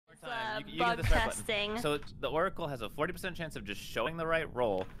bug testing. So the Oracle has a 40% chance of just showing the right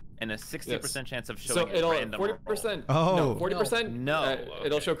roll and a 60% chance of showing a random 40%. roll. No, 40%. No.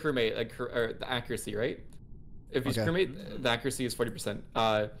 It'll show crewmate, like the accuracy, right? If he's crewmate, the accuracy is 40%.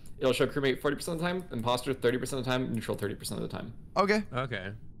 It'll show crewmate 40% of the time, imposter 30% of the time, neutral 30% of the time. Okay.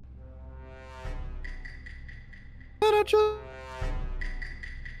 Okay.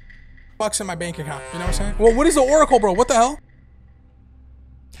 Bucks in my bank account. You know what I'm saying? Well, what is the Oracle, bro? What the hell?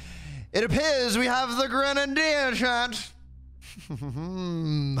 It appears we have the Grenadier, chat.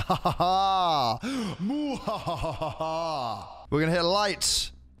 We're gonna hit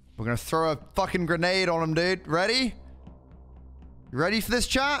lights. We're gonna throw a fucking grenade on him, dude. Ready? You ready for this,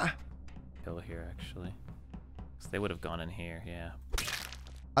 chat? Kill here, actually. So they would have gone in here, yeah.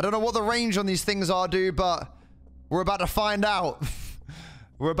 I don't know what the range on these things are, dude, but we're about to find out.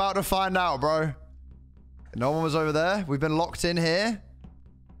 We're about to find out, bro. No one was over there. We've been locked in here.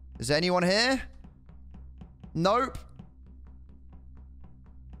 Is there anyone here? Nope.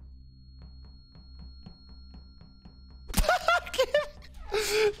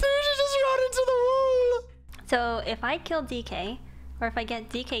 Dude, you just ran into the wall. So if I kill DK, or if I get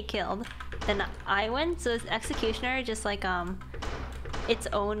DK killed, then I win. So is Executioner just like its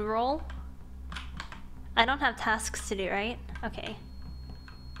own role? I don't have tasks to do, right? Okay.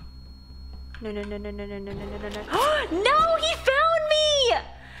 No. No, he found me!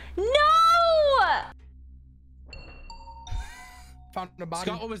 No! Found a body.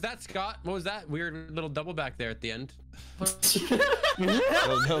 Scott, what was that, Scott? What was that weird little double back there at the end? No,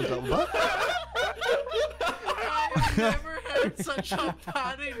 double back. I've never heard such a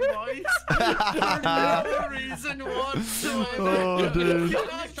panic voice for no reason whatsoever. Oh, dude.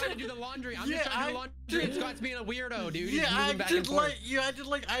 I'm trying to do the laundry. I'm just trying to do the laundry. And Scott's being a weirdo, dude. Yeah, you acted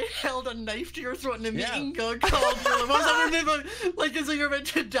like I held a knife to your throat in the meeting. God called you. Like as though you're about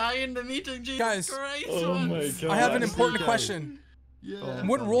to die in the meeting. Jesus Guys, Christ, oh my God. I have an important question. Yeah.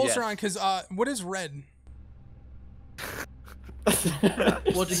 What rolls are on? Because what is red?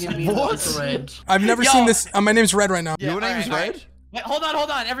 What do you mean? What's red? I've never seen this. My name's Red right now. Your name's Red? Wait, hold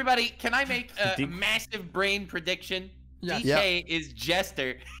on, everybody. Can I make a massive brain prediction? DK is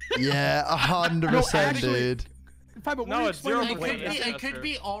Jester. Yeah, 100%, dude. No, it's 0. It could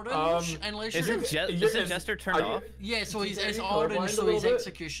be orange unless Isn't Jester turned off? Yeah, so it's orange, so he's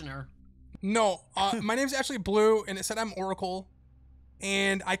Executioner. No, my name's actually Blue, and it said I'm Oracle,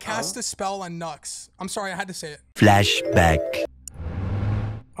 and I cast a spell on Nux. I'm sorry, I had to say it. Flashback.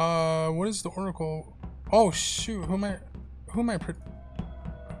 What is the Oracle? Oh shoot, who am I?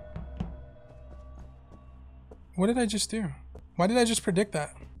 What did I just do? Why did I just predict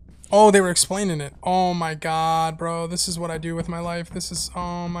that? Oh, they were explaining it. Oh my God, bro, this is what I do with my life. This is,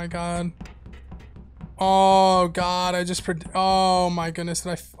 oh my God. Oh God, I just oh my goodness,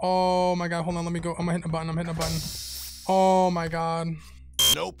 oh my God, hold on, let me go. I'm hitting a button, Oh my God.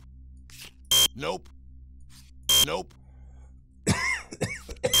 Nope. Nope. Nope.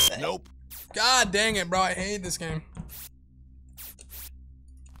 Nope. God dang it, bro, I hate this game.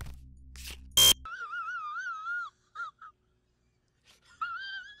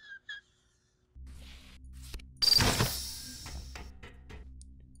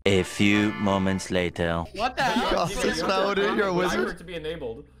 A few moments later. What the hell? You got this spell, dude. You're a wizard. To be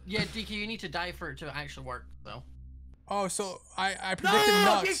enabled. Yeah, DK, you need to die for it to actually work, though. Oh, so I predicted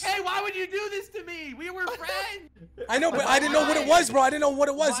Nux. DK, why would you do this to me? We were friends. I know, but I didn't know what it was, bro. I didn't know what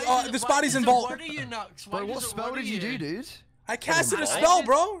it was. This body's involved. What are you, Nux? Bro, what spell did you do, dude? I casted a spell,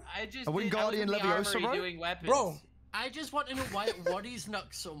 bro. I just A Wingardium Leviosa, bro? doing weapons. Bro. I just want to know what he's Nux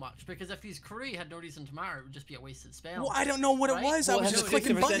so much, because if he's Kree, he had no reason to matter. It would just be a wasted spell. Well, I don't know what it was. I was just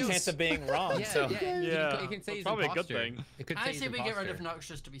clicking buttons. chance of being wrong. So You can say he's probably a good imposter. thing. I say we get rid of Nux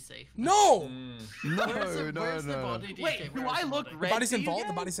just to be safe. No. Where's the body, DK? Wait, do I look The red? body's to you involved. The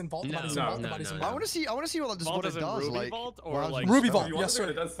guys? body's involved. The No, body's no, involved. The no, body's no, involved. I want to see what Vault it as in does. Ruby Like, Vault or like Ruby Vault. You Yes, want to see what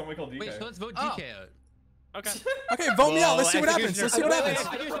sir. it does? Someone called DK. Wait, so let's vote DK out. Okay. Okay, vote me out. Let's see what happens. Let's see what happens.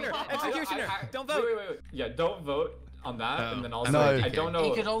 Executioner, don't vote. Wait. Yeah, don't vote on that, and then also, No. I don't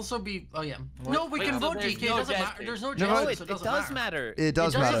know. It could also be. Oh yeah. No, we can vote DK. It doesn't matter. There's no No, judge, it so it does doesn't matter. It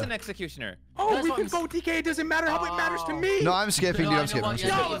does He's matter. an executioner. Oh, That's we what can I'm vote DK. It doesn't matter how it matters to me. No, I'm skipping, dude. I'm skipping. I'm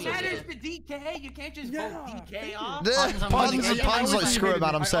skipping. No, it matters to DK. You can't just vote DK off. Punz like screw it,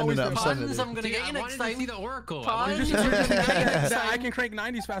 man. I'm sending it. I'm sending Puns, it. I'm gonna get you I next wanted to see time. the Oracle. Puns. I can crank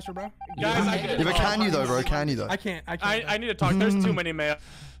 90s faster, bro. Guys, Yeah, but can you though, bro? Can you though? I can't. I need to talk. There's too many mail.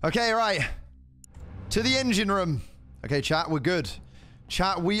 Okay, right. To the engine room. Okay, chat, we're good.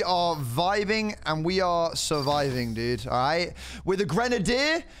 Chat, we are vibing and we are surviving, dude. All right? With a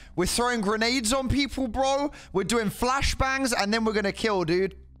Grenadier, we're throwing grenades on people, bro. We're doing flashbangs and then we're going to kill,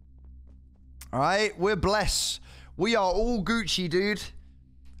 dude. Alright, we're blessed. We are all Gucci, dude.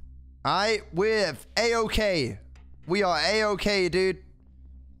 Alright, we're A-OK. We are A-OK, dude.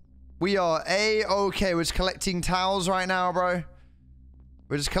 We are A-OK. We're just collecting towels right now, bro.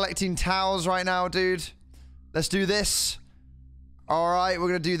 We're just collecting towels right now, dude. Let's do this. Alright, we're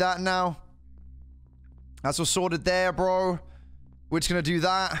gonna do that now. That's all sorted there, bro. We're just gonna do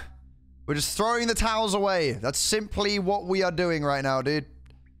that. We're just throwing the towels away. That's simply what we are doing right now, dude.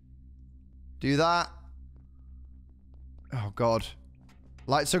 Do that. Oh, God.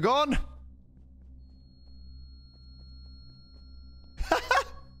 Lights are gone.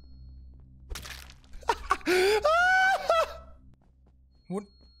 What?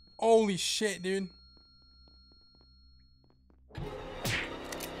 Holy shit, dude.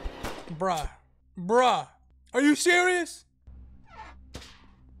 Bruh. Bruh. Are you serious?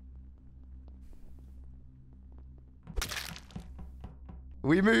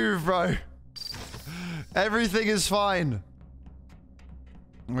 We move, bro. Everything is fine.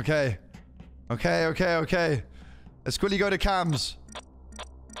 Okay. Okay. Let's quickly go to cams.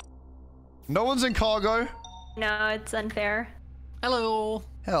 No one's in cargo. No, it's unfair. Hello.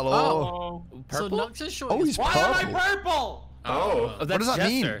 Hello. Oh. So Nux is showing. Oh, he's Why purple. am I purple? Oh, what does that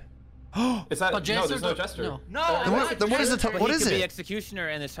mean? Is that But no? Jester There's no Jester. No. Then what is the But what he is could be it? executioner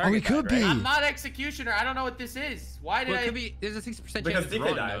and the Oh, target. he could died, be. right? I'm not executioner. I don't know what this is. Why did Well, it I? could be. There's a 60% chance Because it's DK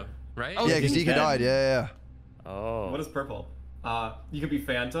wrong, died. though, right? Oh, Yeah, because he's DK dead. died. Yeah. Oh. What is purple? You could be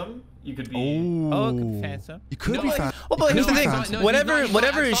Phantom. You could be. Oh, it could be Phantom. You could be fan. Well, but here's the thing. No, he's Whatever not-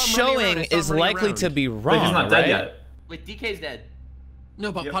 whatever I is saw him running around, showing I saw him is running likely around. to be But wrong, he's not right? dead yet. Wait, DK's dead.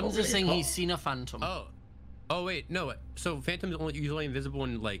 No, but Yeah, Punz but is saying wait, he's seen a phantom. Oh wait, no. So Phantom's usually invisible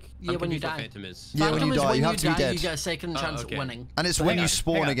when like. Yeah, I'm when you confused what die. Phantom is. Yeah, when Phantom you is die, when you have to be dead. You get a second chance okay. at winning. And it's So when hang you on,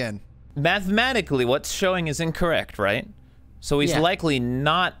 spawn hang on. again. Mathematically, what's showing is incorrect, right? So he's Yeah. likely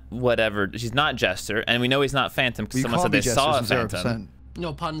not whatever. He's not Jester, and we know he's not Phantom because You someone can't said be they saw a Jesters Phantom. 0%.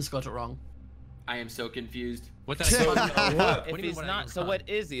 No, Punz got it wrong. I am so confused. What did I say? What? If he's not, so what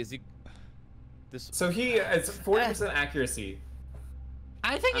is he? Is he? This. So it's 40% accuracy.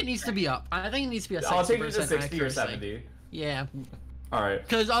 I think it needs to be up. I think it needs to be a 60% I'll take it to 60 accuracy. or 70. Yeah. All right.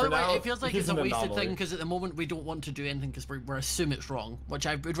 Because For otherwise, now, it feels like he's it's a an wasted anomaly. thing. Because at the moment we don't want to do anything because we assume it's wrong. Which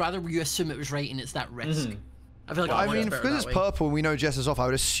I would rather you assume it was right and it's that risk. I feel like I it's mean, better because that it's way. purple and we know Jess is off, I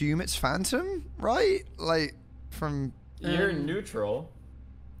would assume it's Phantom, right? Like, from... You're neutral.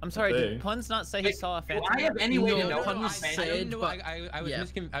 I'm sorry. thing. Did Punz not say he saw a Phantom? Do I have any way to know Punz what said, Phantom? but I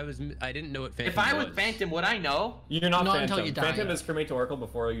was I didn't know what Phantom If I was. was Phantom, would I know? You're not Not Phantom. until you die. Phantom is cremate to Oracle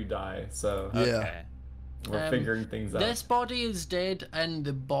before you die, so Yeah. Okay. we're figuring things out. This body is dead in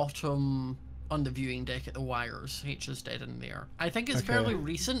the bottom on the viewing deck at the wires. H is dead in there. I think it's fairly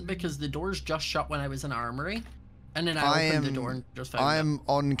recent because the doors just shut when I was in Armory. And then I opened the door and just found I it. am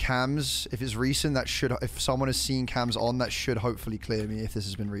on cams. If it's recent, that should... If someone has seen cams on, that should hopefully clear me if this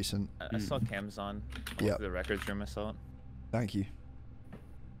has been recent. I saw cams on. I went Yep. through the records room. I saw it. Thank you.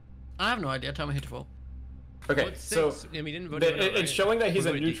 I have no idea. Tell me who to vote. Okay, so Yeah, we didn't vote. it's showing that he's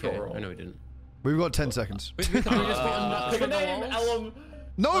a We voted neutral DK. role. I know we didn't. We've got 10 seconds. Can we just vote on Nux for the Name, walls? Ellum.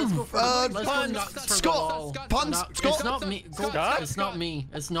 No! Let's go for Nux for the Scott! wall. Punz! No, Scott! It's not me. Scott? It's not me.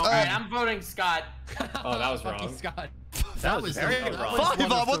 It's not Alright, me. I'm voting Scott. Oh, that was wrong. Scott. That was very that wrong. was Fuck,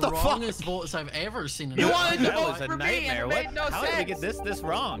 one of what the the fuck? wrongest votes I've ever seen in You my wanted life. to That vote was a for me, nightmare. and it made no How did we sense. get this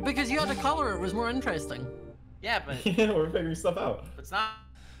wrong? Because you had to color it was more interesting. Yeah, but Yeah, we're figuring stuff out. it's not.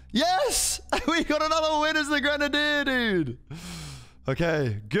 Yes! We got another win as the Grenadier, dude!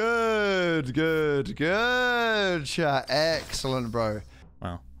 Okay, good, chat. Excellent, bro.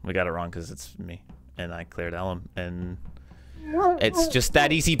 Well, we got it wrong because it's me, and I cleared Ellum, and it's just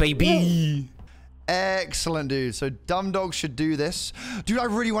that easy, baby. Excellent, dude. So Dumbdog should do this. Dude, I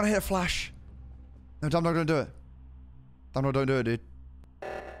really want to hit a flash. No, Dumbdog, don't do it. Dumbdog, don't do it, dude.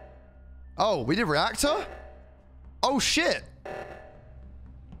 Oh, we did reactor? Oh, shit.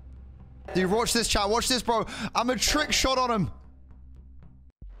 Dude, watch this, chat. Watch this, bro. I'm a trick shot on him.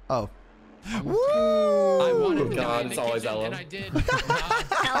 Oh. Woo! I wanted to God, die in it's the always kitchen, Ellum. and I did.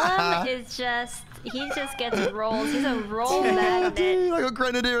 Ellum is just, he just gets rolls. He's a roll Dude, magnet. I got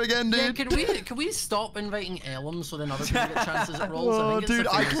Grenadier again, Yeah, dude. can we stop inviting Ellum so then other people get chances at rolls? Oh, I think it's dude,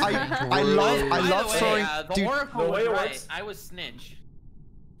 the I love By the way, throwing. the Dude, Oracle the way was it right. works- I was Snitch.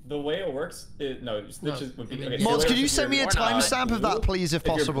 The way it works, snitches would be. Okay, Mods, so could you if send me a you're not timestamp of that, blue, please, if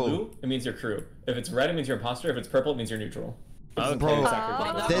you're possible? blue, it means you're crew. If it's red, it means you're imposter. If it's purple, it means you're neutral. Okay. Bro,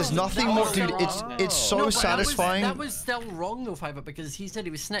 That there's was- nothing that more, was dude. wrong. It's so No, but satisfying. That was still wrong though, Fiverr, because he said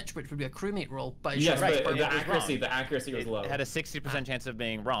he was snitch, which would be a crewmate role. But it Yes, should be but purple. the accuracy was low. It had a 60% chance of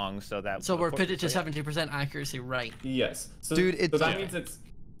being wrong, so that. So we're put it to 70% accuracy, right? Yes. So, Dude, so it's- that means it's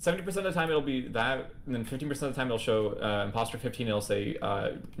 70% of the time it'll be that, and then 15% of the time it'll show imposter 15. It'll say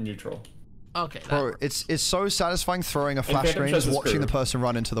neutral. Okay. Bro, it's so satisfying throwing a flashbang and just watching the person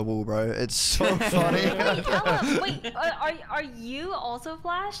run into the wall, bro. It's so funny. Wait, are you also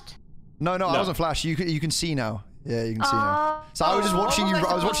flashed? No, I wasn't flashed. You can see now. Yeah, you can see now. So I was just watching you.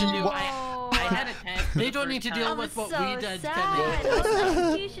 I was watching you. I had a task. They don't need to deal with what we did. Sad. I was an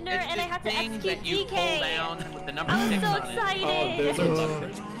executioner and I had to thing execute that you pull DK. down with the number I was 6 so on it. excited. Oh, there's our